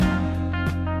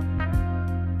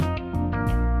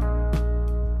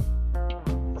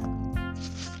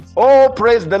Oh,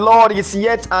 praise the Lord. It's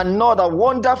yet another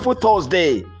wonderful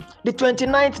Thursday, the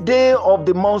 29th day of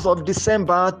the month of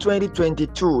December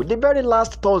 2022, the very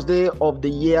last Thursday of the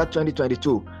year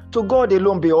 2022. To God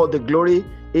alone be all the glory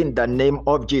in the name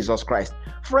of Jesus Christ.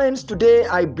 Friends, today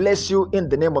I bless you in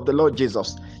the name of the Lord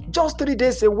Jesus. Just 3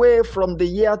 days away from the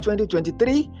year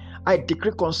 2023, I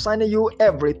decree concerning you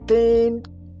everything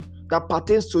that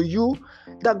pertains to you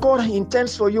that God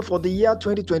intends for you for the year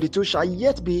 2022 shall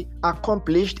yet be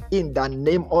accomplished in the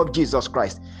name of Jesus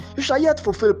Christ. You shall yet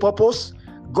fulfill purpose.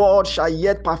 God shall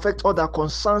yet perfect all that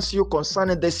concerns you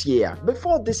concerning this year.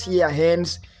 Before this year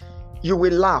ends, you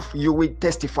will laugh, you will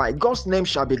testify. God's name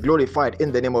shall be glorified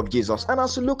in the name of Jesus. And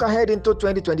as you look ahead into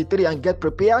 2023 and get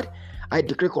prepared, I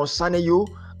decree concerning you,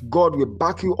 God will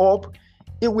back you up.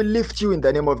 It will lift you in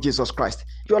the name of Jesus Christ.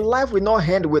 Your life will not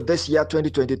end with this year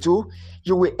 2022.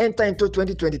 You will enter into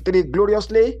 2023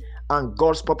 gloriously, and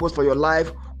God's purpose for your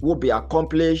life will be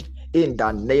accomplished in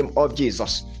the name of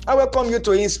Jesus. I welcome you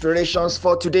to Inspirations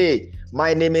for today.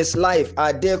 My name is Life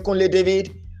Adekunle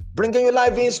David, bringing you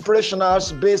live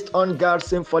inspirationals based on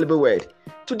God's infallible word.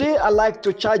 Today, I'd like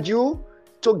to charge you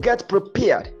to get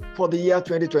prepared for the year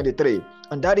 2023,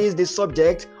 and that is the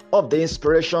subject of the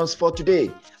inspirations for today.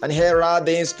 And here are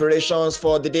the inspirations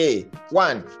for the day.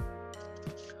 1.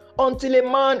 Until a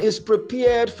man is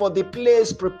prepared for the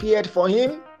place prepared for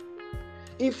him,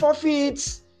 he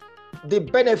forfeits the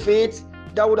benefit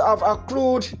that would have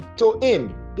accrued to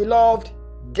him. Beloved,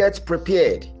 get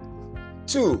prepared.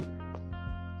 2.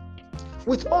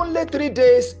 With only 3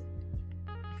 days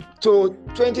to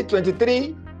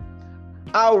 2023,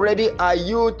 how ready are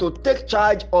you to take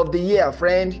charge of the year,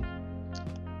 friend?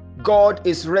 God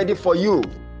is ready for you.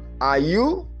 Are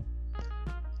you?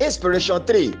 Inspiration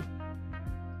 3.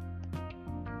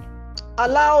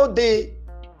 Allow the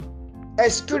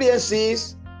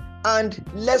experiences and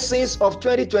lessons of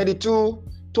 2022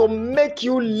 to make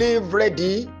you live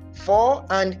ready for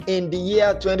and in the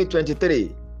year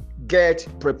 2023. Get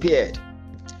prepared.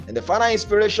 And the final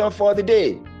inspiration for the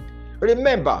day.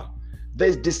 Remember,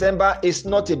 this December is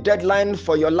not a deadline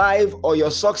for your life or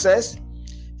your success.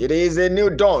 It is a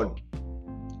new dawn.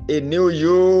 A new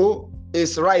you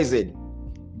is rising.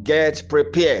 Get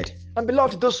prepared. And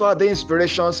beloved, those are the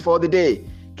inspirations for the day.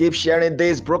 Keep sharing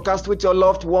this broadcast with your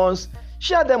loved ones.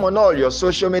 Share them on all your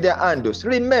social media handles.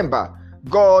 Remember,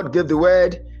 God gave the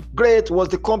word. Great was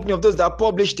the company of those that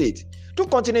published it. Do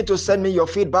continue to send me your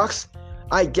feedbacks.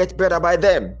 I get better by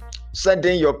them. Send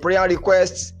in your prayer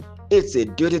requests. It's a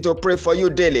duty to pray for you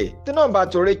daily. The number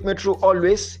to reach me through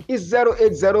always is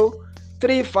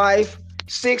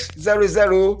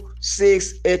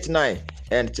 080-35-600-689.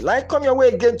 And till I come your way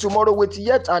again tomorrow with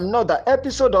yet another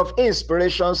episode of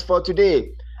Inspirations for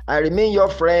today, I remain your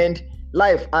friend,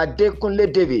 Life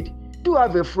Adekunle David. Do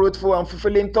have a fruitful and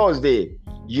fulfilling Thursday.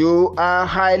 You are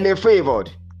highly favored.